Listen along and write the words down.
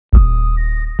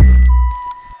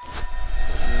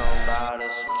about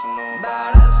us? What you know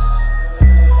about us?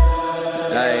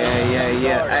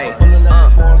 Hey.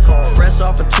 Fresh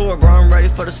off a tour, bro, I'm ready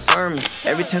for the sermon.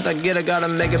 Every chance I get, I gotta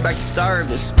make it back to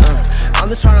service. I'm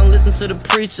just trying to listen to the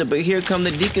preacher, but here come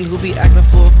the deacon who be asking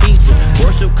for a feature.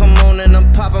 Worship come on and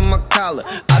I'm popping my collar.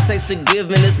 I takes the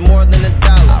giving, it's more than $1.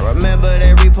 I remember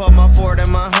they report my Ford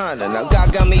and my Honda. Now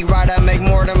God got me right, I make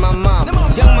more than my mama.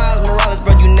 Young Miles Morales,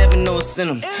 bro, you never know what's in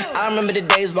them. I remember the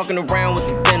days walking around with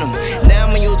the venom. Now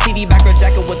I'm in your TV background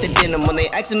jacket with the denim. When they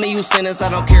asking me you sentence, I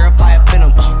don't care if I offend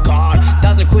them. Oh God,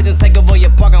 1,000 Christians take over your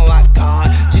parking lot.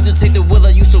 God, Jesus take the wheel, I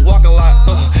used to walk a lot.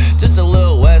 Just a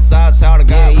little west side child of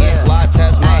God. Let's slide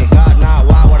test my God. Now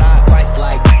why would I? Christ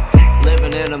like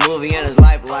living in a movie and his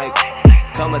life like.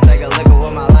 Come and take a look at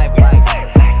what my life like.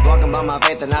 Walking by my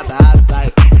faith and not the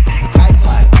eyesight. Christ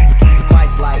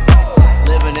like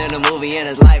living in a movie and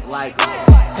his life like.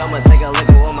 Come and take a look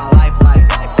at what my life like.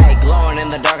 Hey, glowing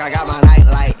in the dark, I got my night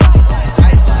light.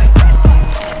 Christ like.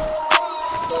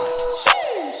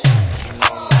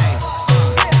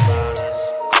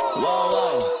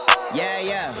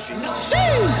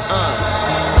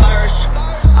 Flourish,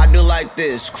 I do like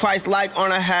this. Christ-like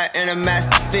on a hat and a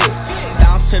mask to fit.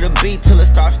 Bounce to the beat till it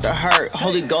starts to hurt.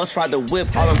 Holy Ghost ride the whip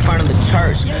all in front of the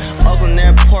church. Oakland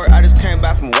Airport, I just came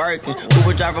back from working.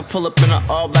 Uber driver pull up in an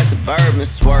all-black Suburban,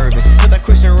 swerving. Put that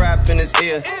Christian rap in his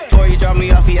ear. Before he dropped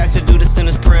me off, he actually do the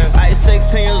sinner's prayer. I was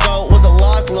 16 years old, was a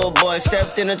lost little boy.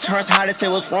 Stepped in the church, how they say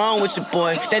what's wrong with your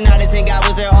boy. That night they think God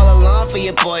was there all along for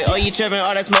your boy. Oh, you tripping,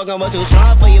 all that smoking was too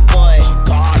strong for your boy.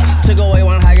 God took away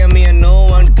one high, gave me a new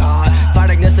one. God fight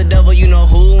against the devil, you know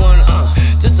who won.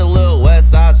 Just a little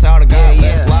west side child of God.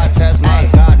 Let's slide test my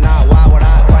God. Now why would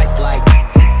I? Christ like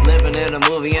living in a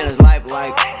movie and his life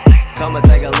like. Come and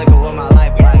take a look at what my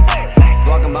life like.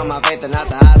 Walking by my faith and not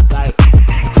the eyesight.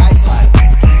 Christ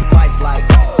like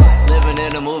living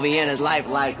in a movie and his life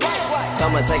like.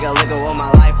 Come and take a look at what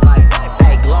my life like.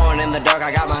 Hey, glowing in the dark,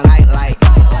 I got my night light.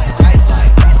 Christ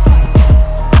like.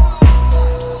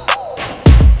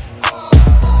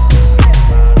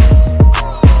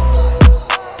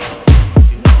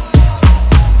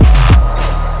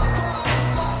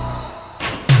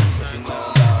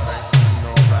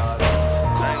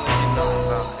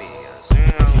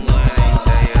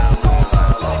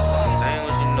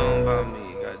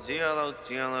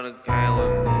 GL the gang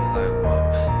with me, like what?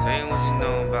 Tell me what you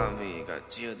know about me. Got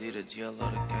GLD the GL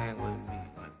the gang with me,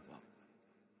 like